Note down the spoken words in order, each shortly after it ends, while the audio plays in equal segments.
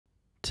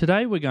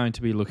Today we're going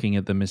to be looking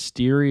at the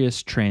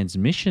mysterious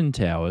transmission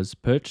towers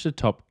perched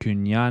atop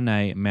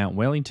Kunyane Mount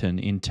Wellington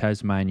in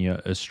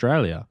Tasmania,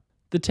 Australia.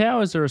 The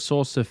towers are a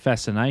source of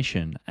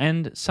fascination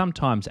and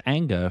sometimes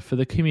anger for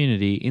the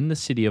community in the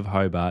city of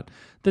Hobart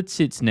that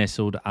sits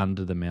nestled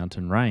under the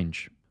mountain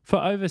range.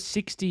 For over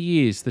 60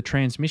 years, the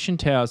transmission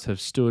towers have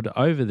stood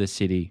over the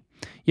city,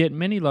 yet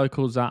many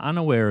locals are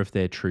unaware of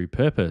their true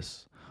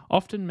purpose,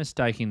 often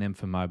mistaking them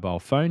for mobile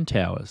phone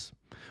towers.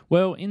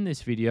 Well, in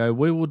this video,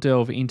 we will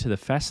delve into the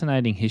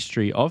fascinating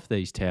history of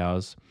these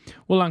towers,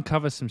 we'll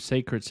uncover some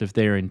secrets of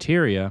their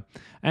interior,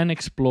 and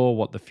explore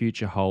what the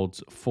future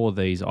holds for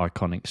these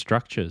iconic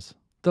structures.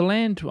 The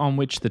land on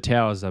which the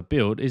towers are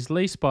built is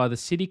leased by the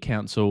City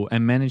Council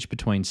and managed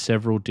between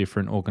several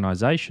different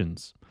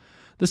organisations.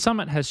 The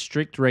summit has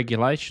strict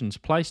regulations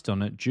placed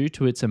on it due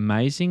to its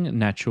amazing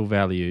natural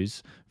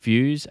values,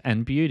 views,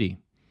 and beauty.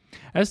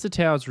 As the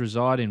towers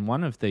reside in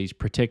one of these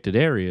protected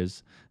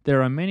areas,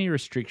 there are many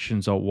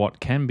restrictions on what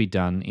can be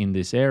done in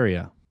this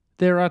area.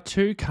 There are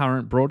two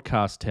current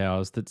broadcast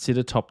towers that sit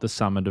atop the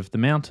summit of the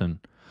mountain.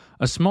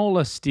 A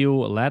smaller steel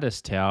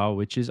lattice tower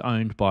which is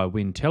owned by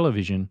Wind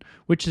Television,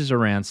 which is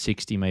around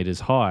 60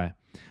 metres high,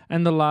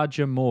 and the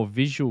larger, more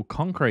visual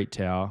concrete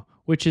tower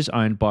which is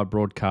owned by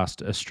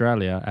Broadcast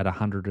Australia at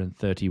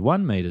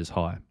 131 metres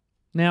high.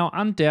 Now,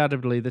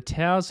 undoubtedly, the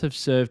towers have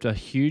served a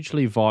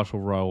hugely vital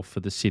role for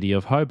the city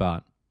of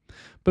Hobart.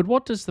 But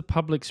what does the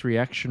public's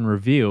reaction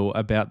reveal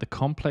about the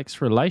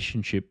complex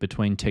relationship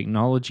between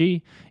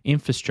technology,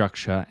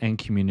 infrastructure, and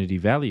community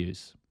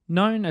values?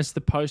 Known as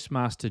the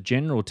Postmaster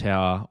General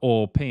Tower,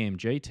 or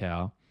PMG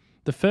Tower,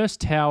 the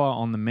first tower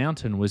on the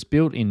mountain was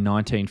built in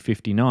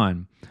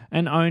 1959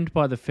 and owned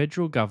by the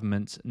federal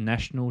government's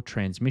National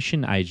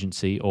Transmission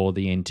Agency, or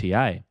the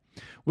NTA,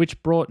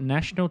 which brought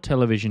national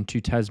television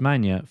to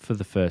Tasmania for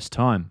the first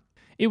time.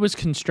 It was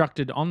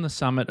constructed on the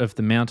summit of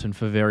the mountain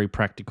for very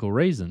practical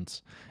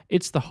reasons.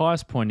 It's the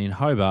highest point in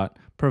Hobart,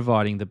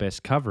 providing the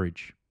best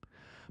coverage.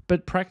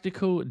 But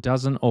practical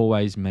doesn't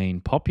always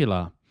mean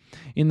popular.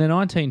 In the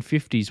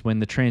 1950s, when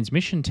the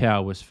transmission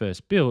tower was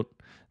first built,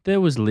 there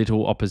was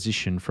little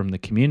opposition from the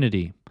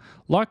community,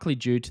 likely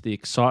due to the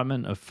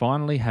excitement of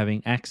finally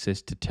having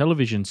access to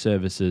television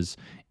services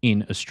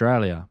in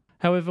Australia.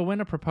 However, when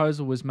a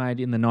proposal was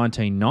made in the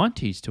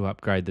 1990s to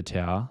upgrade the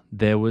tower,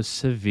 there was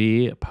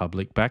severe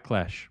public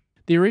backlash.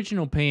 The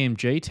original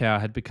PMG tower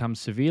had become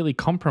severely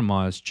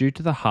compromised due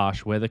to the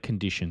harsh weather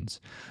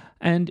conditions,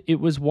 and it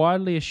was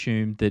widely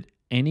assumed that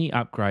any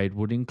upgrade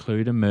would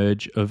include a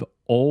merge of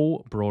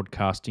all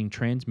broadcasting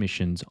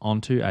transmissions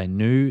onto a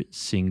new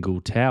single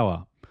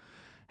tower.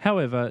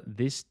 However,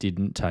 this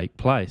didn't take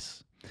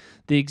place.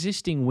 The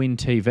existing Wind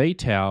TV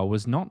tower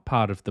was not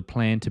part of the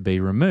plan to be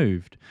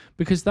removed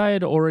because they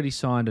had already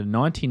signed a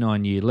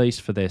 99-year lease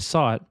for their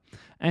site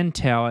and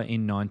tower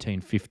in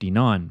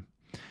 1959,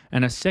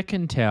 and a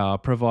second tower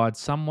provides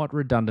somewhat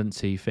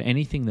redundancy for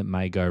anything that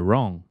may go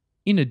wrong.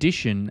 In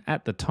addition,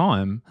 at the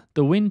time,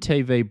 the Wind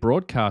TV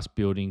broadcast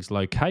building's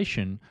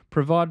location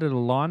provided a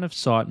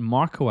line-of-sight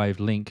microwave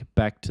link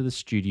back to the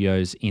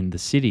studios in the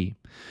city.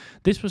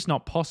 This was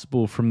not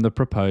possible from the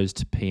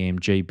proposed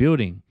PMG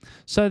building,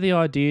 so the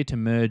idea to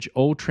merge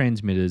all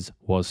transmitters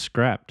was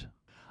scrapped.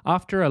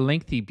 After a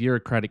lengthy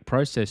bureaucratic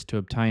process to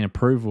obtain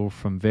approval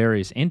from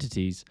various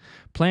entities,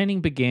 planning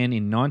began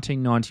in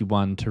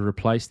 1991 to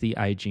replace the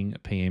ageing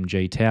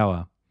PMG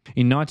tower.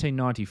 In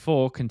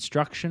 1994,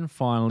 construction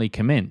finally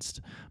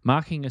commenced,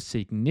 marking a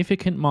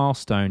significant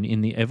milestone in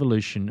the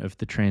evolution of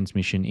the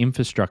transmission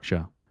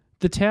infrastructure.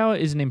 The tower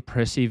is an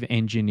impressive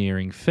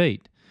engineering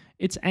feat.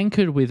 It's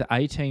anchored with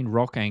 18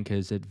 rock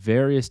anchors at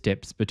various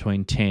depths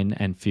between 10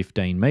 and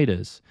 15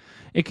 metres.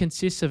 It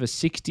consists of a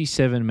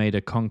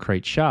 67-metre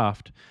concrete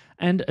shaft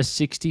and a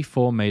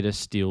 64-metre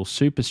steel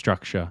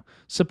superstructure,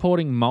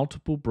 supporting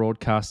multiple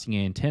broadcasting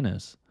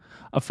antennas.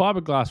 A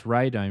fiberglass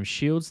radome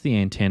shields the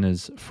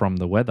antennas from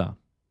the weather.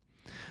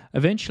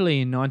 Eventually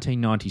in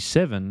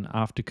 1997,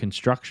 after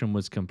construction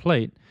was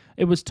complete,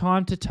 it was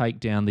time to take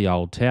down the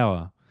old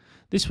tower.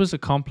 This was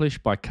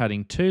accomplished by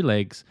cutting two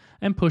legs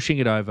and pushing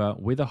it over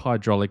with a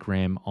hydraulic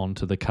ram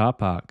onto the car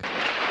park.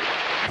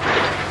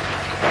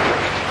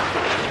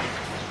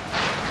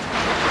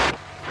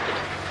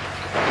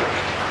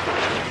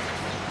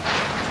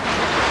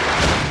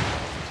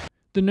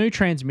 The new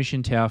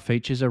transmission tower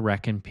features a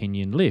rack and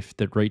pinion lift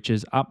that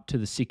reaches up to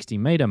the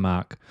 60-metre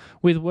mark,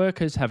 with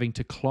workers having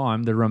to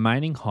climb the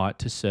remaining height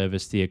to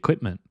service the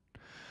equipment.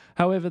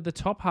 However, the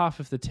top half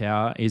of the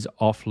tower is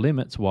off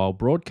limits while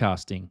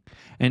broadcasting,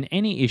 and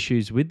any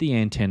issues with the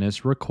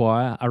antennas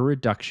require a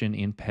reduction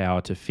in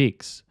power to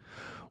fix.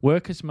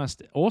 Workers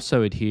must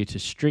also adhere to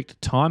strict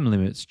time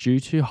limits due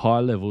to high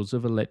levels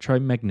of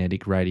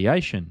electromagnetic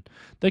radiation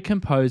that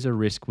can pose a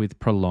risk with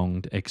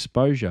prolonged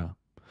exposure.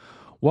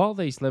 While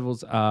these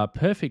levels are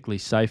perfectly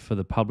safe for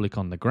the public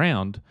on the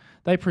ground,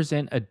 they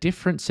present a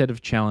different set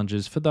of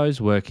challenges for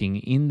those working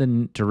in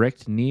the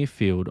direct near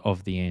field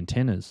of the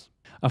antennas.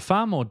 A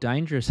far more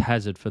dangerous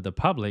hazard for the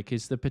public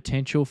is the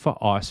potential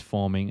for ice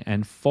forming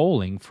and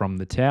falling from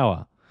the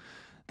tower.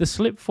 The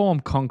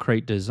slip-form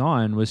concrete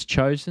design was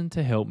chosen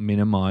to help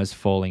minimise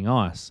falling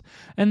ice,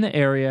 and the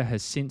area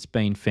has since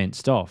been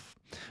fenced off.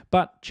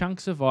 But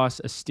chunks of ice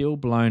are still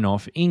blown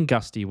off in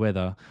gusty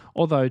weather,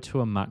 although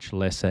to a much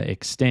lesser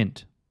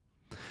extent.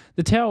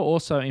 The tower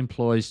also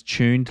employs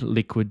tuned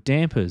liquid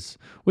dampers,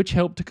 which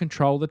help to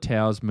control the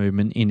tower's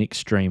movement in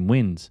extreme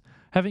winds,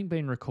 having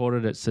been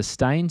recorded at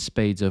sustained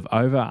speeds of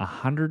over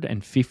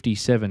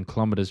 157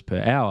 kilometres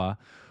per hour,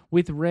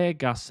 with rare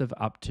gusts of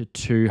up to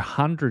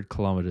 200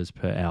 kilometres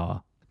per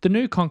hour. The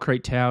new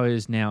concrete tower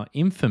is now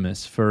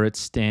infamous for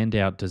its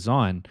standout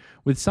design,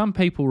 with some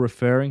people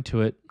referring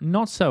to it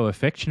not so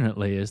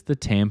affectionately as the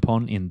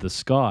tampon in the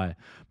sky,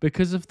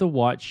 because of the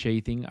white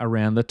sheathing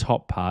around the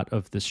top part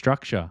of the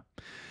structure.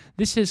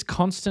 This has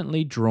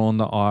constantly drawn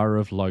the ire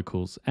of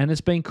locals and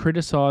has been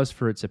criticised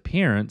for its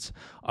appearance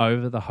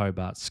over the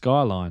Hobart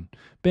skyline,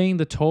 being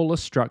the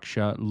tallest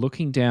structure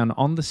looking down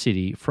on the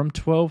city from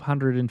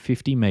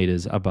 1,250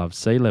 metres above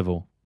sea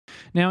level.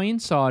 Now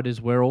inside is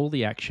where all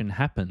the action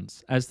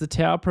happens, as the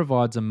tower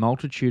provides a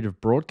multitude of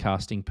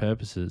broadcasting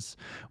purposes,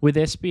 with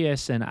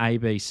SBS and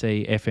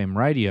ABC FM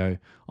radio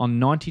on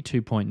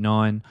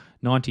 92.9,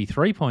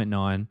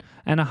 93.9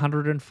 and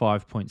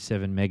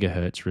 105.7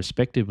 MHz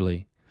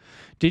respectively.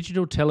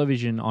 Digital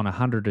television on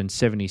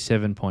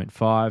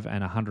 177.5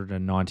 and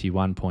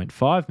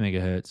 191.5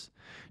 MHz,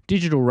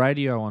 digital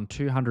radio on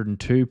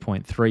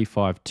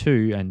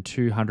 202.352 and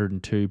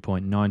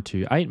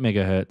 202.928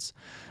 MHz,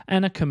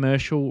 and a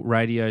commercial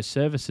radio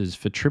services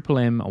for Triple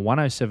M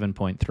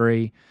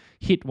 107.3,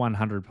 Hit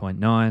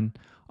 100.9,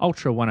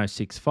 Ultra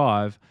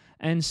 106.5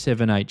 and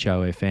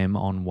 7HO FM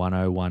on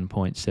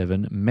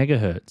 101.7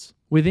 MHz.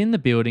 Within the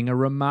building, a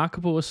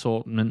remarkable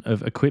assortment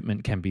of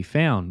equipment can be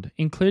found,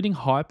 including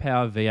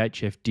high-power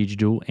VHF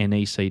digital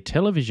NEC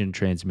television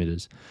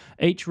transmitters,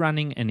 each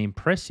running an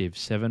impressive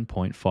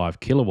 7.5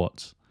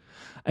 kilowatts.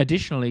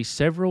 Additionally,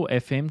 several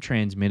FM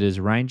transmitters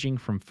ranging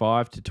from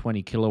 5 to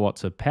 20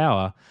 kilowatts of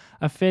power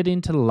are fed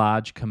into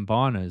large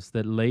combiners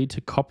that lead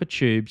to copper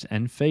tubes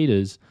and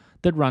feeders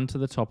that run to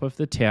the top of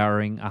the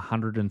towering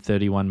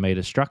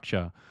 131-metre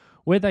structure,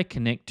 where they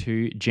connect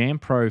to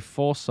JamPro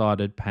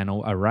 4-sided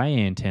panel array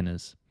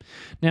antennas.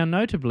 Now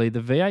notably,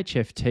 the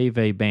VHF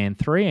TV Band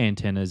 3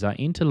 antennas are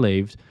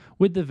interleaved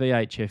with the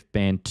VHF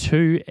Band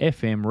 2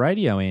 FM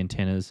radio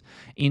antennas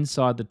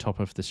inside the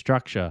top of the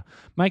structure,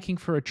 making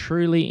for a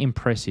truly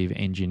impressive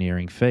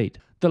engineering feat.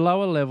 The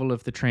lower level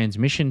of the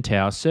transmission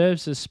tower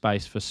serves as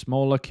space for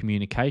smaller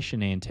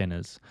communication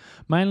antennas,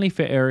 mainly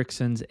for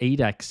Ericsson's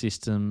EDAC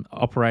system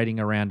operating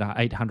around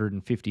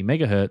 850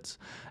 MHz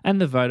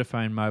and the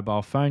Vodafone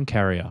mobile phone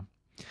carrier.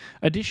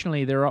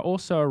 Additionally, there are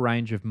also a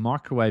range of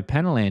microwave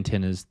panel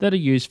antennas that are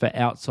used for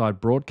outside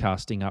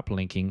broadcasting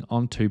uplinking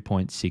on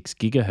 2.6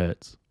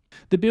 GHz.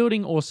 The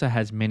building also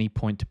has many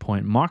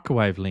point-to-point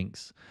microwave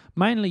links,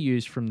 mainly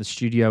used from the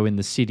studio in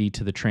the city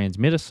to the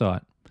transmitter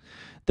site.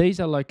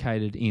 These are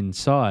located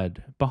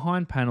inside,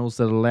 behind panels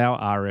that allow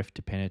RF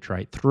to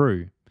penetrate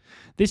through.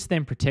 This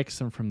then protects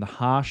them from the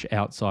harsh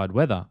outside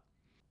weather.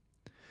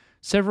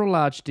 Several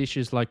large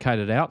dishes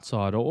located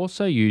outside are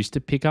also used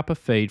to pick up a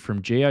feed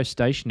from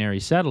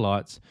geostationary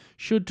satellites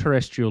should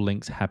terrestrial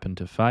links happen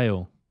to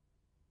fail.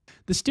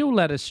 The steel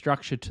ladder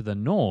structure to the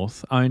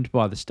north, owned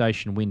by the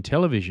station Wind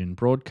Television,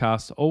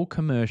 broadcasts all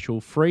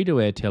commercial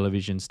free-to-air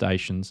television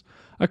stations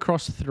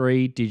across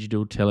 3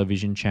 digital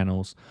television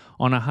channels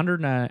on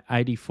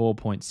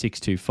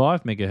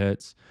 184.625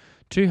 MHz,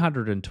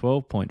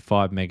 212.5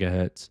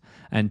 MHz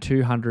and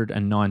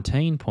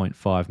 219.5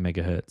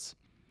 MHz.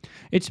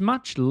 It's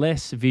much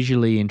less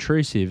visually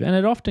intrusive, and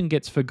it often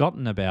gets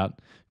forgotten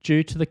about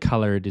due to the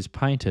colour it is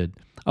painted,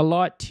 a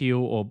light teal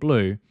or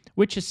blue,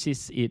 which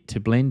assists it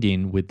to blend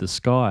in with the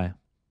sky.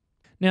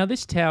 Now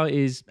this tower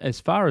is, as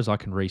far as I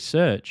can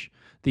research,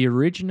 the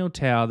original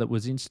tower that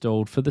was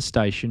installed for the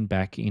station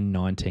back in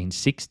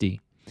 1960.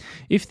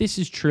 If this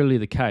is truly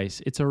the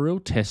case, it's a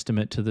real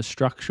testament to the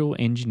structural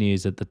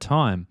engineers at the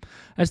time,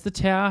 as the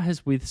tower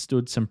has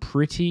withstood some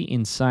pretty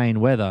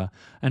insane weather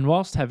and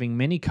whilst having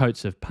many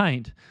coats of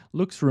paint,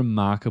 looks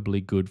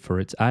remarkably good for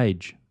its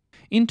age.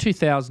 In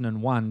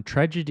 2001,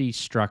 tragedy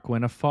struck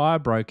when a fire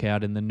broke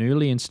out in the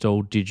newly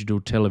installed digital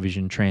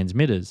television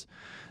transmitters.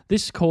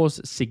 This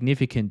caused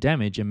significant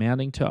damage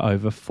amounting to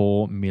over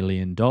 $4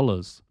 million.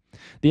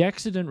 The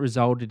accident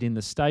resulted in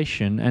the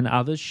station and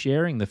others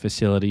sharing the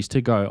facilities to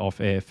go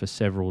off air for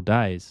several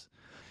days.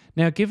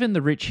 Now, given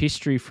the rich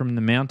history from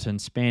the mountain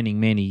spanning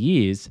many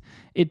years,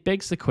 it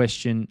begs the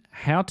question,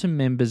 how do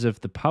members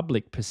of the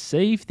public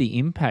perceive the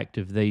impact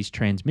of these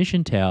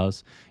transmission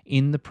towers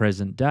in the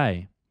present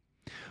day?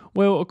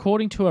 Well,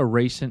 according to a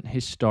recent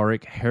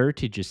historic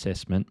heritage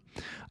assessment,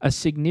 a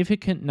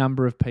significant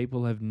number of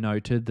people have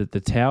noted that the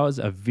towers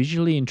are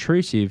visually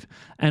intrusive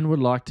and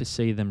would like to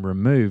see them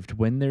removed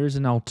when there is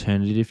an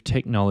alternative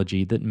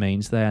technology that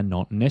means they are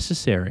not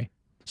necessary.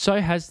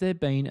 So has there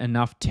been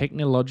enough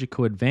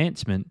technological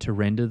advancement to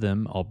render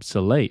them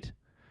obsolete?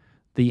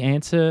 The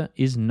answer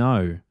is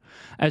no.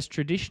 As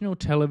traditional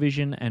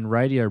television and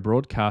radio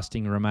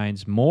broadcasting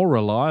remains more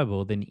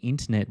reliable than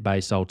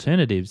internet-based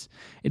alternatives,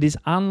 it is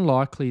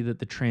unlikely that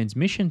the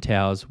transmission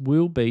towers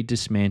will be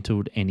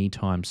dismantled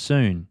anytime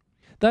soon.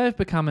 They have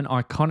become an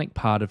iconic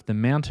part of the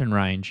mountain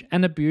range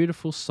and a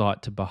beautiful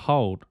sight to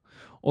behold,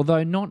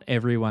 although not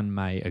everyone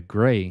may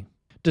agree.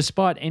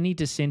 Despite any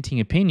dissenting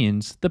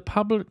opinions, the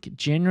public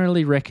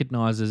generally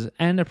recognises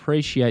and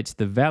appreciates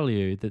the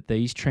value that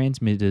these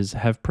transmitters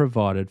have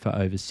provided for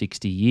over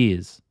 60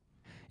 years.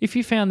 If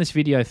you found this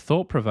video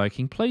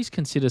thought-provoking, please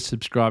consider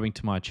subscribing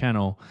to my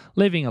channel,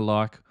 leaving a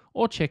like,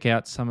 or check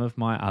out some of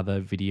my other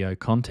video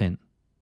content.